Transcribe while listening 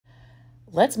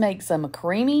Let's make some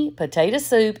creamy potato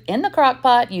soup in the crock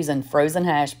pot using frozen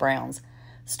hash browns.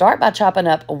 Start by chopping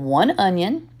up one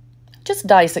onion, just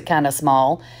dice it kind of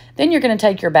small. Then you're going to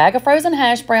take your bag of frozen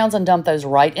hash browns and dump those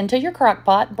right into your crock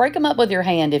pot. Break them up with your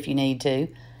hand if you need to.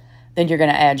 Then you're going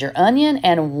to add your onion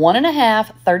and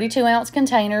 1.5 32-ounce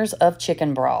containers of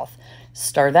chicken broth.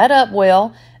 Stir that up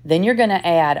well. Then you're going to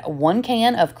add 1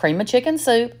 can of cream of chicken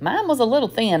soup. Mine was a little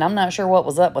thin. I'm not sure what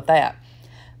was up with that.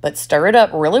 But stir it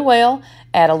up really well.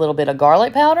 Add a little bit of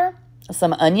garlic powder,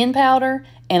 some onion powder,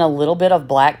 and a little bit of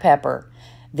black pepper.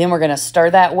 Then we're going to stir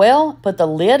that well, put the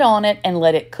lid on it, and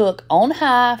let it cook on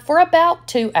high for about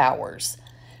 2 hours.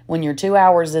 When your 2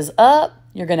 hours is up,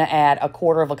 you're going to add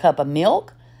 1/4 cup of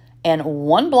milk and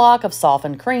 1 block of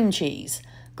softened cream cheese.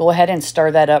 Go ahead and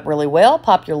stir that up really well.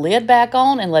 Pop your lid back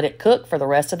on and let it cook for the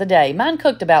rest of the day. Mine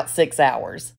cooked about 6 hours.